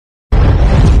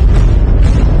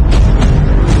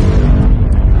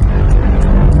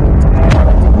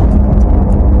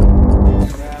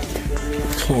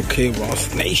Okay,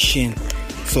 Ross Nation.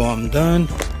 So I'm done.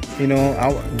 You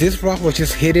know, this Ross was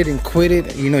just hit it and quit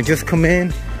it. You know, just come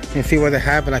in and see what they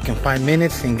have like in 5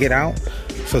 minutes and get out.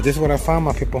 So this is what I found,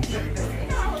 my people.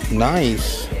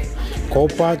 Nice.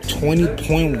 Copa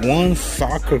 20.1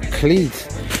 soccer cleats.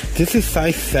 This is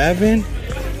size 7.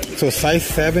 So size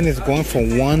 7 is going for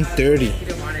 130.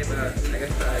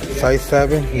 Size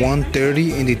 7,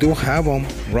 130. And they do have them.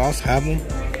 Ross have them.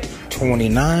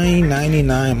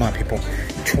 $29.99, my people.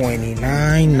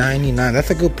 $29.99.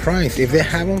 That's a good price. If they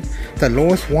have them, the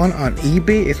lowest one on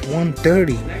eBay is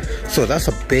 $130. So that's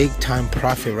a big time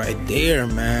profit right there,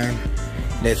 man.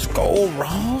 Let's go,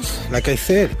 Ross. Like I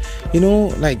said, you know,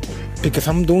 like, because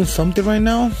I'm doing something right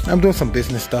now, I'm doing some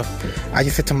business stuff. I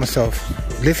just said to myself,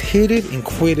 let's hit it and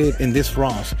quit it in this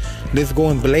Ross. Let's go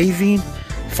in blazing,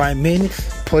 5 minutes,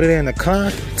 put it in the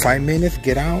clock, 5 minutes,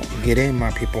 get out, get in,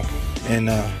 my people. And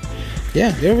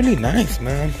yeah, they're really nice,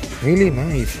 man. Really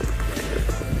nice.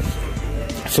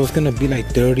 So it's gonna be like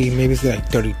 30, maybe it's like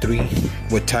 33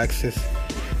 with taxes.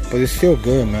 But it's still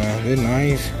good, man. They're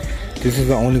nice. This is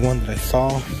the only one that I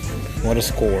saw. What a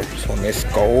score. So let's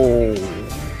go.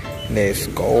 Let's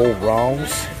go,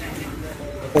 Ross.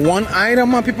 One item,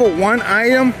 my people, one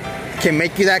item can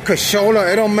make you that cashola.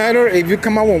 It don't matter if you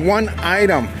come out with one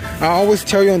item. I always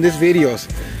tell you on these videos,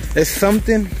 it's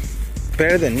something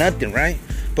better than nothing, right?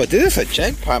 But this is a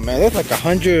jackpot, man. That's like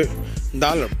 $100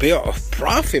 bill of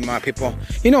profit, my people.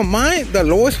 You know, the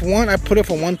lowest one, I put it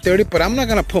for 130, but I'm not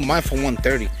gonna put mine for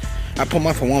 130. I put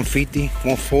mine for 150,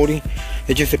 140.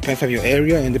 It just depends on your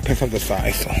area and depends on the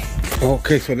size. So.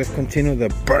 Okay, so let's continue the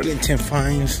Burlington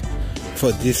finds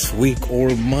for this week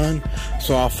or month.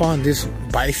 So I found this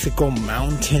bicycle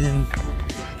mountain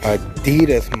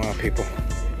Adidas, my people.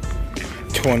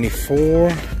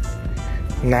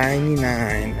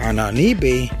 $24.99. And on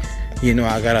eBay, you know,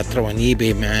 I gotta throw an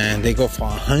eBay, man. They go for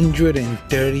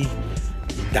 $130.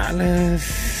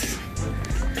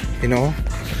 You know.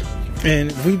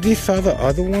 And we just saw the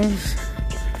other ones,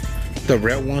 the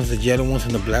red ones, the yellow ones,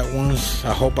 and the black ones.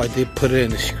 I hope I did put it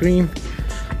in the screen.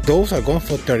 Those are going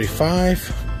for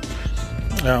 $35.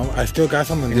 I still got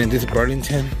some in this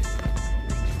Burlington.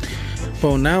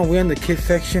 But now we're in the kids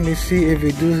section. Let's see if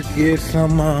we do get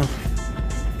some. I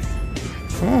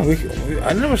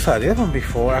never saw this one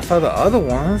before. I saw the other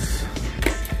ones,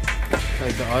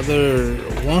 like the other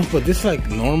ones, but this is like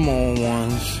normal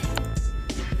ones.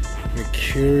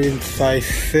 Mercurial size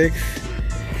 6,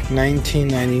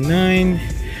 $19.99.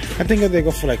 I think they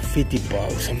go for like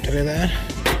 $50, something like that.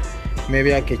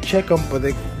 Maybe I could check them, but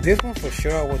this one for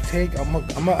sure I will take. I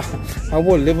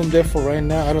will leave them there for right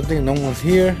now. I don't think no one's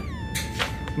here.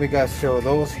 We got still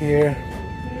those here.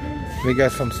 We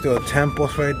got some still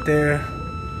tempos right there.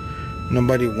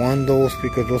 Nobody won those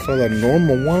because those are the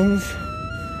normal ones.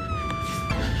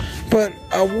 But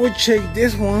I would check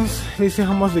these ones. Let's see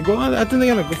how much they go. I think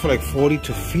they're gonna go for like 40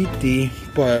 to 50.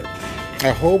 But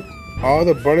I hope all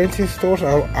the Burlington stores,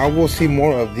 I will see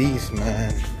more of these,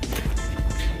 man.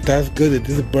 That's good that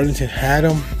this Burlington had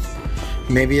them.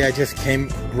 Maybe I just came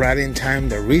right in time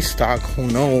to restock. Who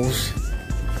knows?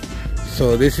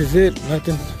 So this is it.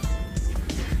 Nothing.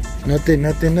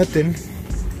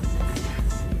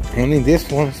 Only this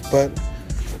ones, but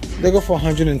they go for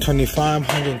 125,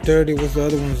 130. What's the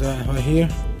other ones at right here?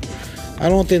 I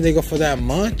don't think they go for that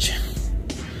much,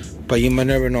 but you might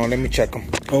never know. Let me check them.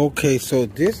 Okay, so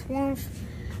this ones,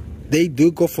 they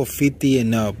do go for 50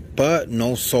 and up, but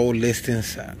no sold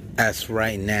listings as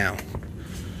right now.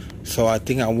 So I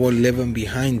think I will leave them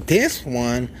behind. This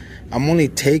one, I'm only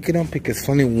taking them because it's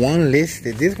only one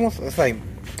listed. This one's, it's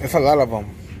a lot of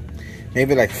them.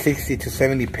 Maybe like 60 to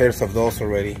 70 pairs of those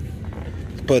already.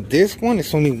 But this one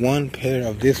is only one pair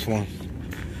of this one.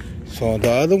 So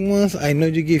the other ones, I know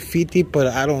you get 50, but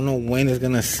I don't know when it's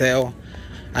gonna sell.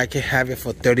 I can have it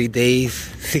for 30 days,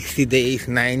 60 days,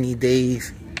 90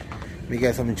 days. We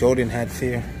got some Jordan hats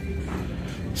here.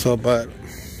 So, but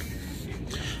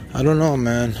I don't know,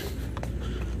 man.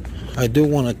 I do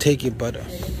want to take it, but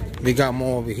we got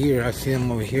more over here. I see them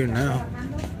over here now.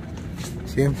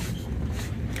 See them?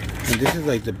 And this is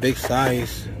like the big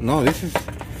size. No, this is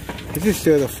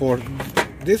still the 4.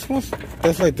 This one's,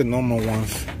 that's like the normal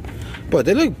ones. But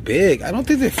they look big. I don't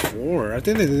think they're 4. I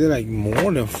think they're like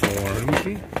more than 4. Let me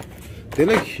see. They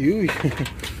look huge.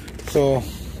 So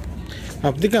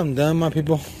I think I'm done, my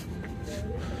people.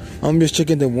 I'm just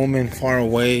checking the woman far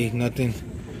away. Nothing.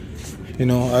 You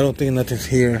know, I don't think nothing's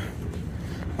here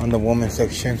on the woman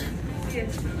section.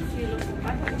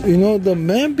 You know, the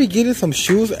men be getting some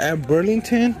shoes at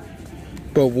Burlington,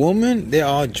 but women, they're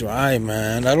all dry,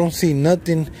 man. I don't see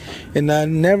nothing, and I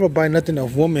never buy nothing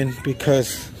of women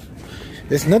because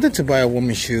It's nothing to buy a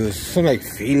woman's shoes. So like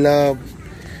feel up.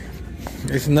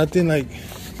 It's nothing like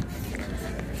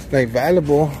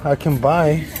valuable I can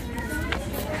buy.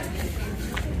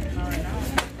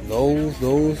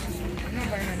 Those.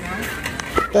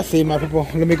 That's it, my people.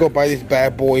 Let me go buy this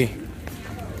bad boy.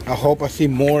 I hope I see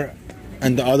more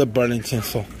in the other Burlington.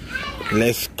 So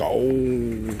let's go.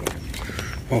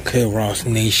 Okay, Ross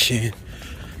Nation.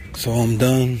 So I'm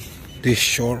done this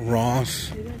short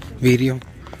Ross video.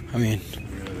 I mean,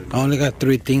 I only got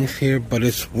 3 things here, but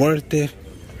it's worth it.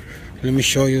 Let me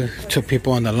show you 2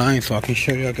 people on the line so I can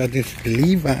show you. I got this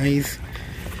Levi's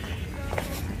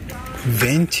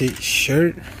vintage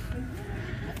shirt.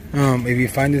 If you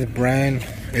find this brand,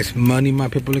 it's money, my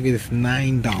people. Look at this,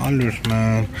 $9,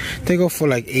 man. They go for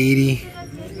like $80,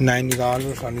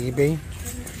 $90 on eBay.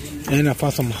 And I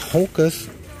found some Hokas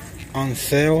on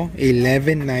sale,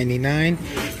 $11.99.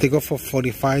 They go for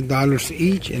 $45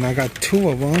 each, and I got 2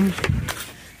 of them.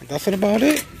 That's about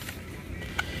it.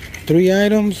 3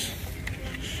 items.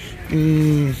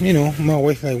 You know, my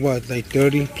weight like what, like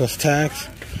 30 plus tax.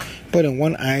 But in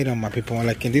 1 item, my people,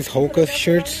 like in these Hoka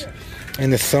shirts in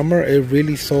the summer, it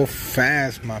really sold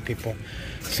fast, my people.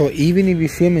 So even if you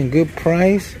see them in good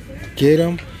price, get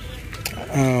them.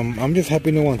 I'm just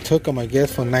happy no one took them. I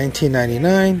guess for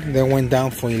 $19.99, they went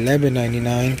down for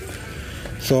 $11.99.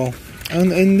 So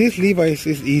and this Levi's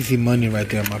is easy money right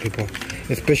there, my people.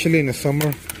 Especially in the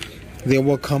summer, they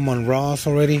will come on Ross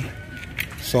already.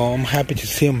 So I'm happy to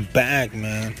see them back,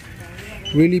 man.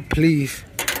 Really pleased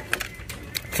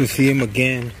to see them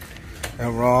again at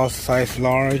Ross, size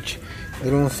large. They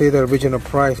don't say the original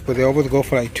price, but they always go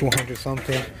for like 200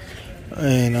 something.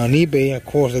 And on eBay, of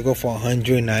course, they go for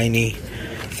 190,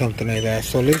 something like that.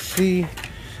 So let's see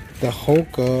the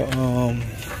Hoka.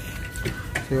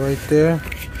 See right there.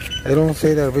 They don't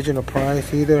say the original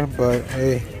price either, but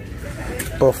hey.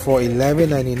 But for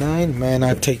 $11.99, man,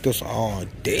 I take those all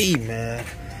day, man.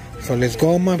 So let's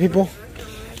go, my people.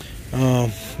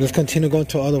 Let's continue going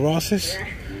to other Rosses.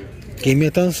 Give me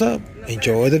a thumbs up.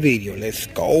 Enjoy the video. Let's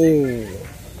go.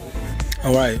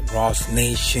 All right, Ross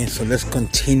Nation. So let's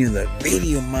continue the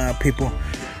video, my people.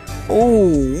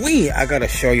 Oh, I gotta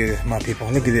show you this, my people.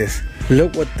 Look at this.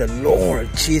 Look what the Lord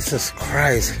Jesus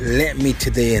Christ lent me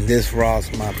today in this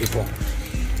Ross, my people.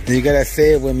 You gotta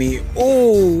say it with me.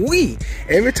 Oh,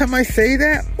 every time I say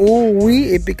that,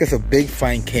 it because a big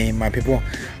find came, my people.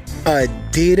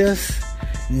 Adidas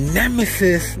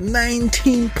NEMEZIZ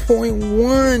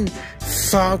 19.1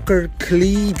 soccer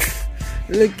cleats.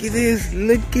 Look at this.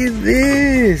 Look at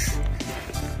this.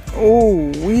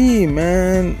 Oh,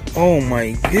 man. Oh,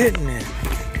 my goodness.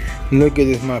 Look at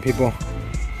this, my people.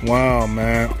 Wow,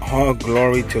 man. All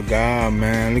glory to God,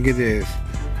 man. Look at this.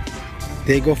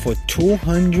 They go for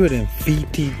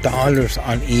 $250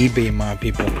 on eBay, my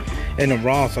people. And the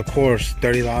Ross, of course,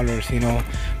 $30, you know.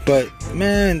 But,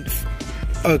 man,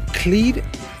 a cleat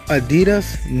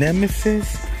Adidas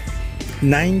NEMEZIZ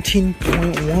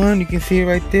 19.1. You can see it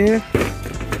right there.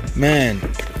 Man,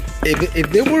 if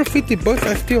they were $50,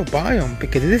 I'd still buy them.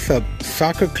 Because this is a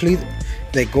soccer cleat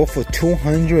that go for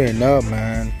 $200 and up,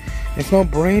 man. It's no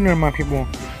brainer, my people.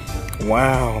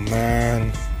 Wow,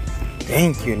 man.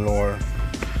 Thank you, Lord.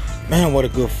 Man, what a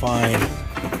good find.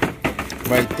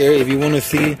 Right there, if you want to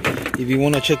see, if you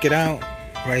want to check it out,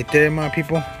 right there, my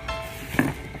people.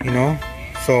 You know,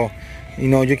 so, you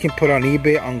know, you can put on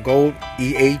eBay on gold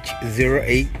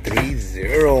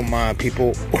EH0830, my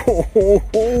people.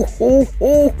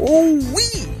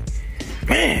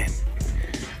 Man.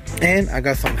 And I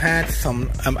got some hats.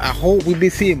 I hope we'll be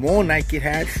seeing more Nike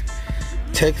hats.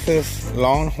 Texas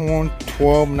Longhorn,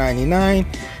 $12.99.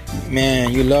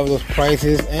 Man, you love those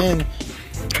prices. And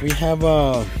we have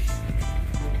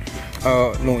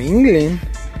New England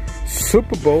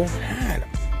Super Bowl hat.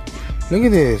 Look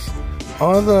at this.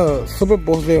 All the Super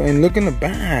Bowls there, and look in the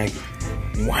bag.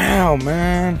 Wow,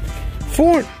 man.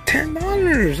 For $10,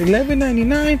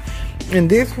 $11.99. And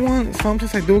this one,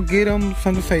 sometimes I do get them,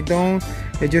 sometimes I don't.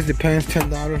 It just depends, $10.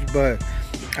 But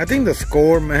I think the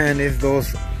score, man, is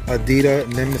those Adidas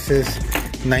NEMEZIZ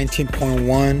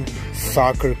 19.1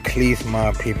 soccer cleats,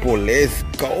 my people. Let's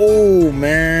go,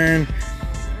 man.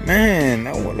 Man,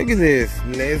 oh, look at this.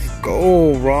 Let's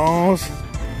go, Ross.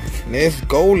 Let's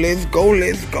go, let's go,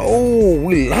 let's go.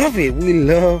 We love it. We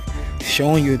love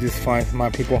showing you this fight, my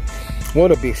people.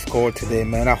 What a big score today,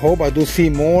 man. I hope I do see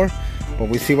more, but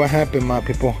we see what happened, my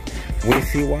people. We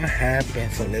see what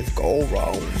happened. So let's go,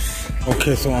 Ross.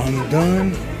 Okay, so I'm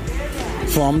done.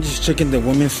 So I'm just checking the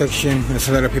women's section. There's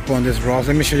a lot of people on this Ross.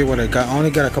 Let me show you what I got. I only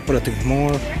got a couple of things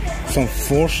more. Some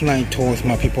Force 9 toys,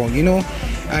 my people. You know,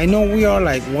 I know we are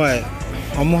like what,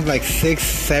 almost like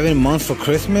 6-7 months for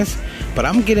Christmas, but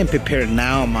I'm getting prepared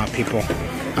now, my people.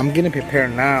 I'm getting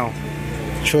prepared now.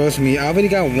 Trust me, I already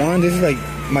got one. This is like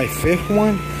my 5th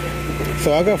one,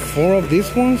 so I got 4 of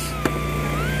these ones.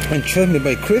 And trust me,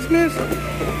 by Christmas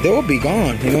they will be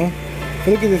gone, you know.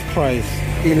 So look at this price,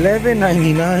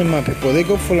 $11.99, my people. They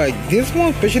go for like this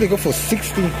one, especially they go for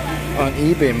 $60 on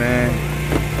eBay, man.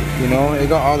 You know, they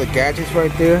got all the gadgets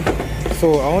right there.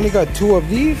 So I only got 2 of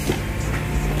these.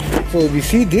 So if you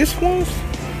see this ones,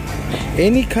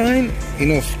 any kind, you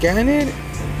know, scan it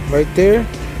right there.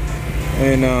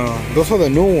 And those are the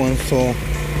new ones. So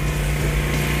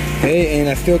hey, and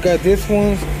I still got this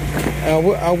ones.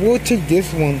 I will take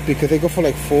this one because they go for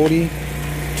like $40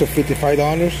 to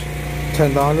 $55,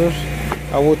 $10.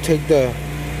 I will take the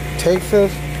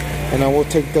Texas, and I will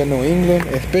take the New England,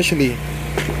 especially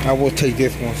I will take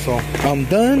this one. So I'm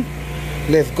done.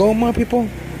 Let's go, my people.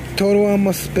 Total I'm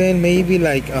gonna spend maybe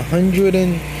like 100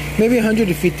 and maybe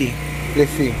 150.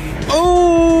 Let's see.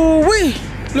 Oh wait,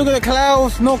 look at the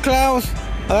clouds. No clouds,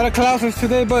 a lot of clouds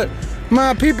today, but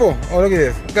my people, oh look at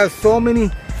this, got so many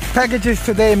packages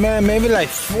today, man. Maybe like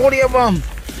 40 of them.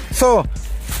 So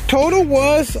total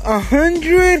was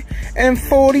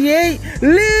 148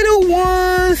 little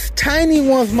ones, tiny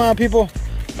ones, my people.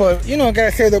 But you know, I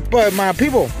gotta say but my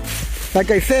people, like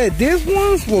I said, these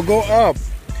ones will go up.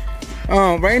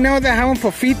 Right now they have them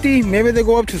for 50, maybe they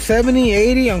go up to 70,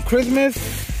 80 on Christmas.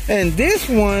 And this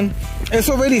one, it's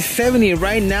already 70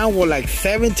 right now with like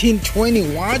 17,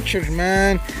 20 watchers,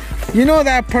 man. You know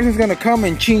that person's gonna come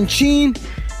and chin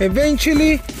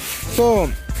eventually.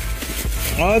 So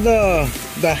all the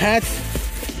hats,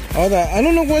 all the, I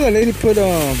don't know where the lady put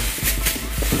I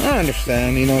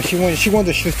understand, you know, she wants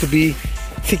the shoes to be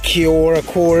secure, of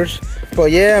course.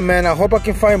 But yeah, man, I hope I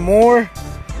can find more.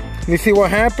 You see what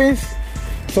happens.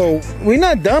 So we're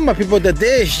not done, my people. The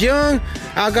day is young.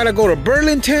 I gotta go to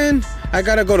Burlington, I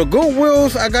gotta go to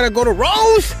Goodwill's, I gotta go to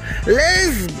Rose.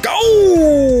 Let's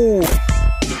go.